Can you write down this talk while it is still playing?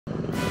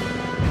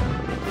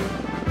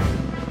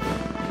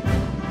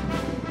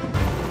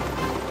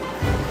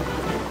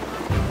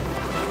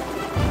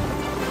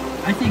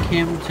I think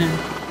Hamilton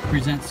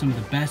presents some of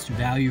the best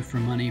value for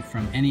money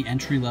from any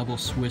entry-level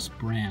Swiss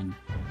brand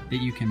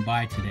that you can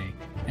buy today.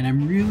 And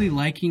I'm really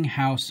liking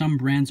how some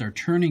brands are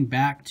turning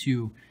back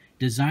to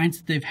designs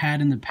that they've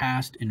had in the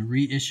past and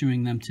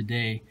reissuing them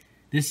today.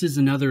 This is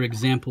another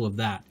example of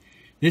that.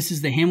 This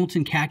is the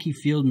Hamilton Khaki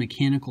Field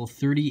Mechanical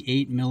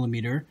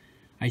 38mm.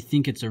 I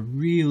think it's a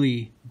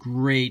really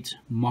great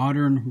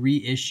modern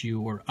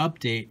reissue or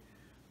update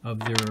of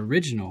their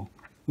original,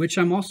 which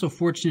I'm also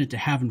fortunate to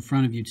have in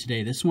front of you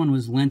today. This one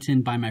was lent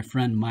in by my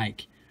friend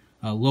Mike,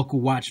 a local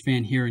watch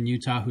fan here in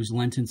Utah who's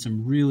lent in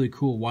some really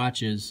cool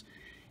watches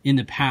in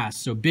the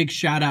past. So big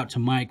shout out to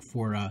Mike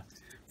for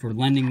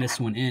lending this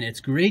one in. It's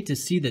great to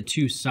see the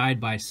two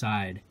side by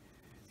side.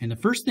 And the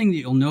first thing that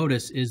you'll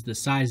notice is the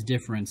size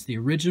difference. The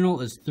original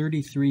is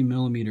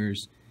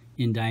 33mm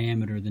in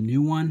diameter. The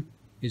new one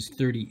is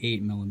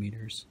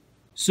 38mm.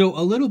 So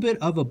a little bit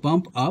of a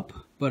bump up,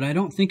 but I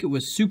don't think it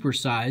was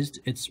supersized.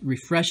 It's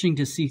refreshing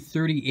to see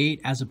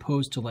 38 as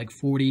opposed to like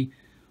 40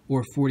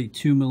 or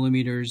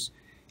 42mm.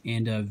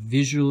 And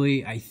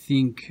visually, I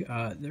think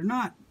they're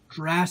not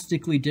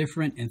drastically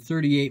different, and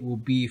 38 will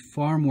be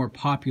far more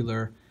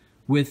popular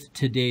with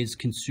today's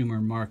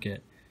consumer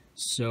market.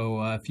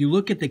 So if you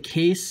look at the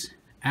case,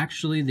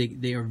 actually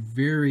they are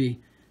very,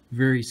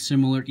 very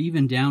similar,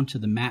 even down to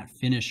the matte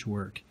finish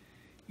work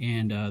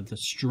and the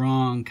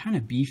strong, kind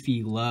of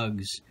beefy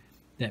lugs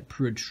that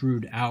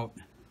protrude out.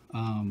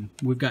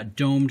 We've got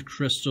domed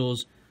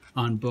crystals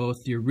on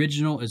both. The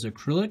original is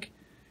acrylic,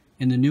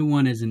 and the new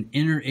one is an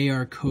inner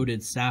AR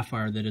coated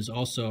sapphire that is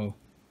also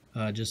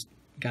just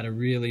got a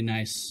really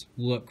nice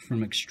look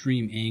from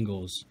extreme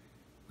angles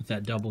with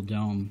that double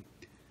dome.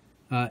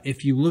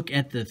 If you look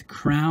at the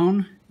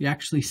crown, you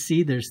actually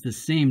see there's the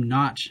same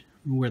notch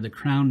where the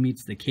crown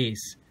meets the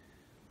case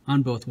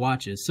on both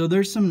watches. So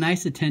there's some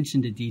nice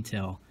attention to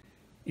detail.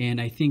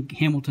 And I think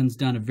Hamilton's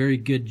done a very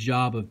good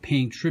job of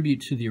paying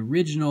tribute to the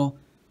original,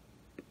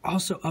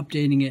 also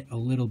updating it a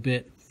little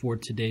bit for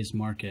today's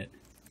market.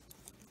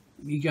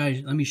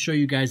 Let me show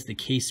you guys the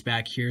case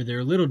back here. They're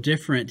a little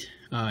different.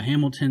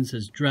 Hamilton's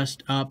has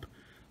dressed up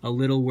a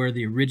little where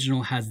the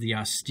original has the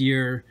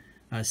austere,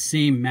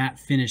 same matte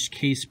finish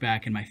case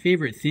back. And my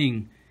favorite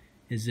thing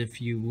is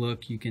if you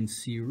look, you can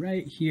see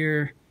right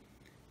here,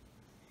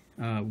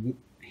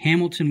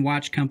 Hamilton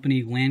Watch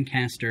Company,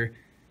 Lancaster,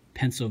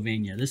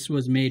 Pennsylvania. This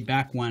was made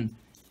back when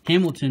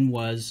Hamilton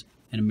was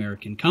an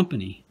American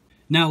company.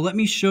 Now let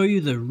me show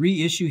you the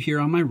reissue here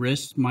on my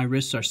wrist. My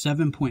wrists are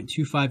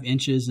 7.25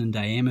 inches in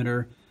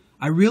diameter.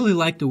 I really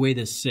like the way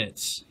this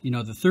sits. You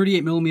know, the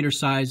 38mm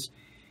size,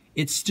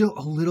 it's still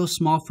a little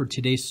small for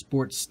today's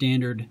sports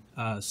standard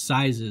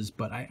sizes,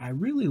 but I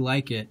really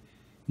like it.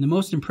 And the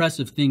most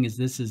impressive thing is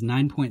this is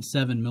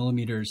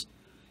 9.7mm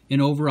in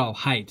overall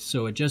height,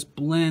 so it just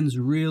blends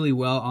really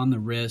well on the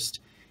wrist,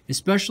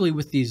 especially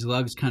with these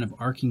lugs kind of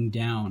arcing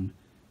down.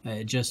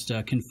 It just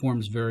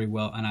conforms very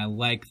well, and I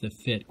like the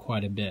fit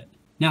quite a bit.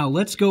 Now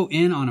let's go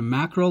in on a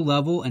macro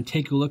level and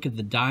take a look at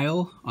the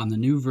dial on the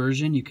new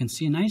version. You can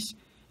see a nice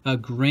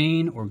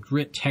grain or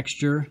grit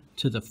texture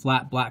to the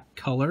flat black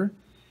color.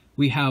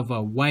 We have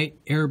white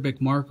Arabic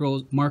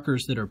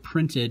markers that are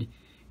printed,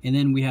 and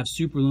then we have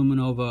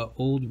Superluminova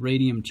old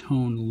radium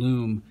tone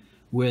lume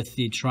with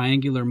the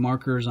triangular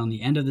markers on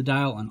the end of the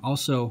dial and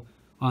also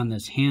on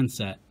this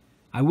handset.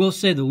 I will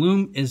say the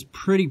lume is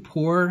pretty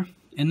poor,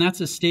 and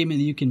that's a statement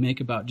that you can make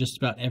about just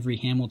about every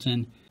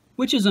Hamilton,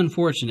 which is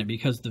unfortunate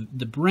because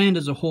the brand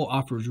as a whole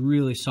offers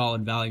really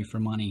solid value for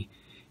money.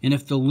 And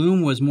if the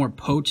lume was more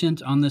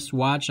potent on this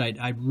watch,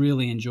 I'd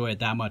really enjoy it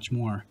that much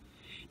more.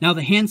 Now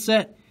the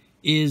handset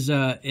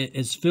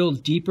is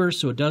filled deeper,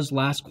 so it does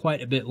last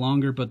quite a bit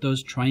longer, but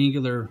those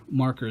triangular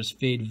markers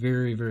fade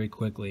very, very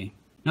quickly.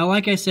 Now,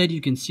 like I said,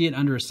 you can see it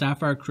under a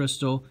sapphire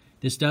crystal.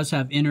 This does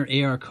have inner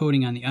AR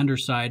coating on the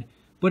underside,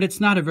 but it's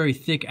not a very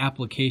thick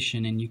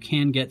application, and you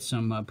can get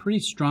some pretty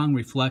strong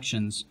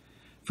reflections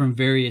from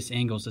various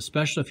angles,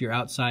 especially if you're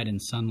outside in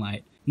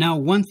sunlight. Now,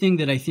 one thing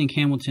that I think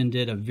Hamilton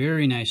did a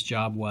very nice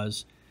job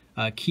was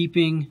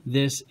keeping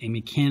this a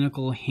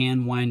mechanical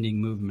hand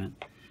winding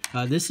movement.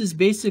 This is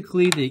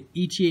basically the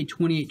ETA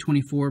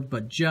 2824,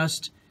 but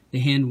just the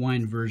hand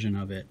wind version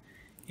of it.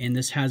 And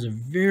this has a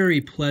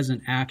very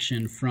pleasant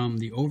action from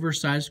the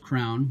oversized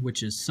crown,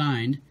 which is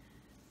signed.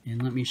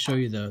 And let me show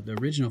you the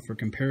original for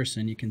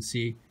comparison. You can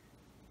see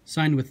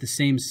signed with the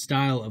same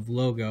style of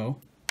logo,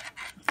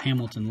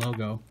 Hamilton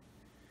logo.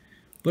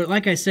 But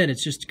like I said,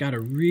 it's just got a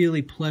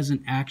really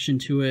pleasant action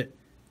to it,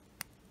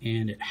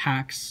 and it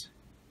hacks.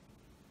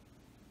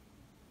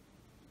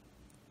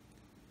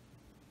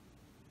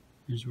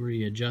 Here's where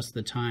you adjust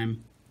the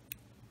time,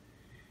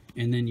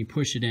 and then you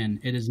push it in.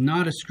 It is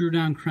not a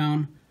screw-down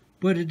crown,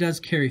 but it does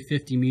carry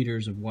 50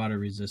 meters of water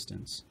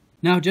resistance.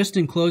 Now, just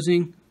in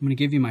closing, I'm going to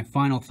give you my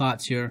final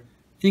thoughts here.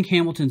 I think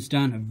Hamilton's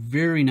done a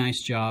very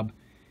nice job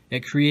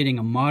at creating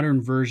a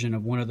modern version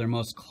of one of their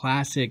most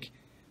classic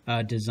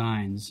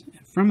designs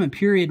from a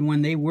period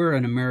when they were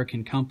an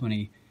American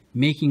company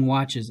making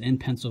watches in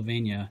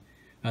Pennsylvania.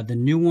 The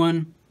new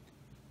one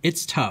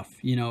it's tough.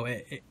 You know,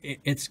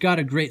 it's got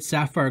a great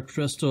sapphire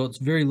crystal. It's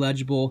very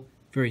legible,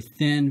 very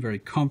thin, very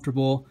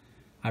comfortable.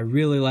 I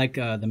really like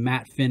the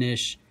matte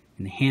finish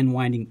and the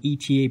hand-winding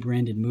ETA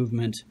branded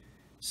movement.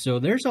 So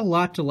there's a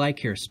lot to like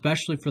here,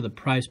 especially for the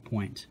price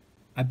point.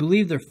 I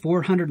believe they're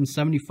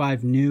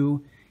 $475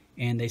 new,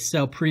 and they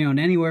sell pre-owned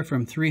anywhere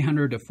from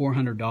 $300 to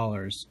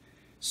 $400.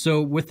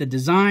 So with the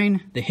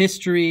design, the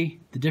history,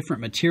 the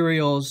different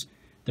materials,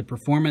 the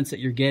performance that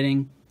you're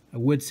getting, I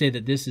would say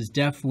that this is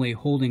definitely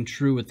holding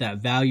true with that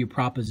value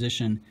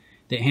proposition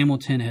that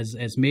Hamilton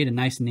has made a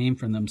nice name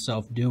for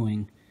themselves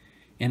doing.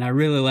 And I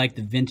really like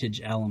the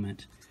vintage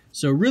element.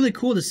 So really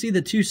cool to see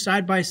the two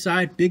side by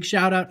side. Big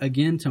shout out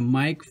again to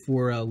Mike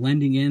for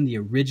lending in the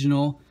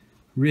original.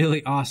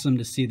 Really awesome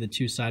to see the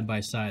two side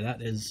by side.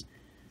 That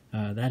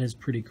is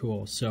pretty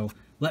cool. So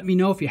let me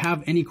know if you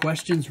have any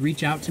questions.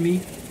 Reach out to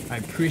me. I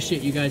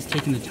appreciate you guys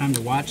taking the time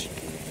to watch,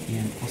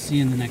 and I'll see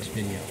you in the next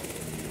video.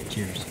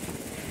 Cheers.